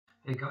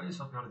Hey guys,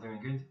 hope you're doing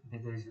good.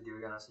 In today's video,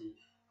 we're gonna see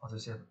how to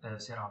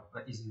set up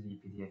easily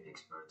PDF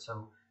Expert.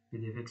 So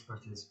PDF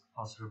Expert is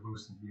also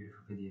robust and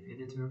beautiful PDF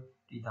editor.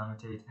 Read,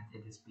 annotate, and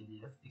edit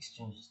PDF,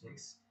 exchange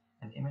text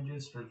and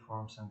images, fill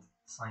forms, and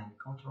sign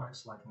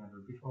contracts like never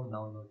before.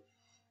 Download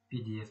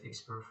PDF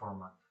Expert for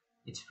Mac.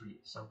 It's free.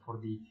 So for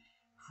the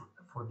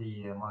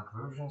Mac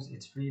versions,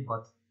 it's free,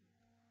 but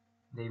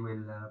they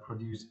will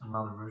produce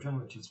another version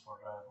which is for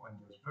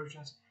Windows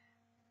versions.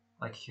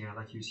 Like here,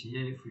 like you see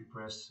here, if we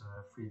press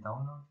free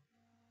download,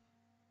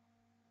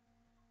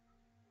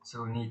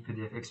 so we need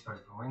PDF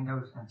Expert for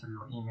Windows. Enter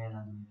your email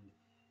and we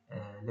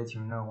will let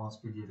you know once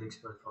PDF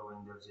Expert for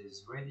Windows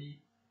is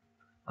ready.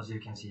 As you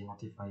can see,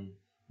 notify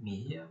me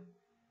here.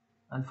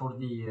 And for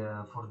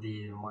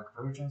the Mac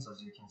versions,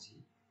 as you can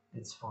see,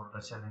 it's for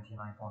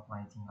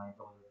 $79.99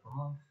 per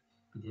month.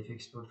 PDF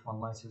Expert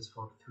Fund license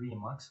for 3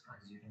 Macs,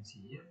 as you can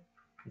see here,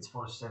 it's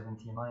for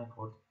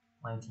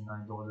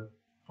 $79.99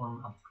 per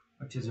month,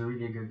 which is a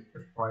really good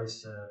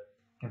price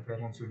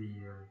comparing to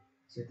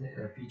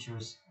the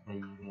features they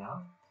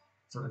have.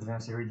 So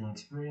advanced reading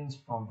experience.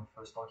 From the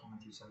first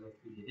document you select,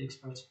 PDF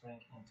Expert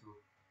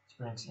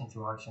springs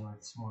into action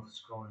with smooth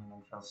scrolling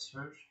and fast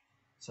search.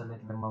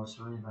 Select the most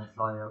relevant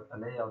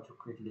layout to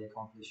quickly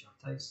accomplish your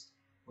text,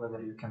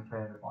 whether you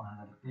compare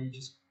 100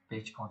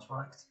 page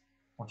contracts,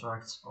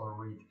 or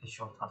read a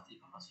short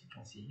article, as you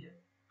can see here.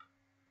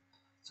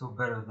 So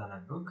better than a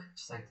book,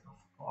 state of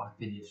art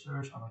PDF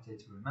search, annotate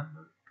to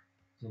remember.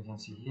 So you can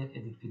see here,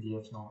 edit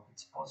PDFs. Now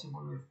it's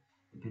possible with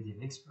the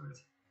PDF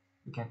Expert.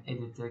 You can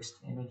edit text,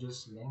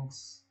 images,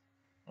 links,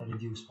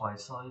 reduce file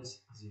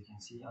size, as you can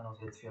see,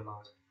 annotate, fill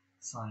out,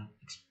 sign,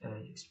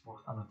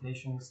 export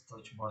annotations,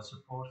 touch bar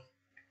support,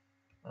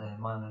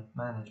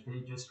 manage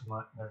pages,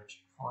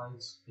 merge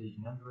files, page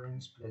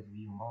numbering, split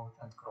view mode,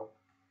 and crop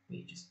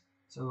pages.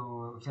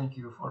 So thank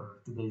you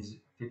for today's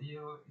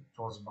video. It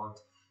was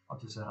about how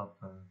to set up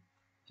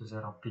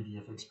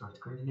PDF Expert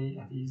quickly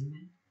and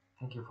easily.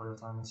 Thank you for your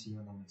time and see you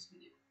in the next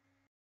video.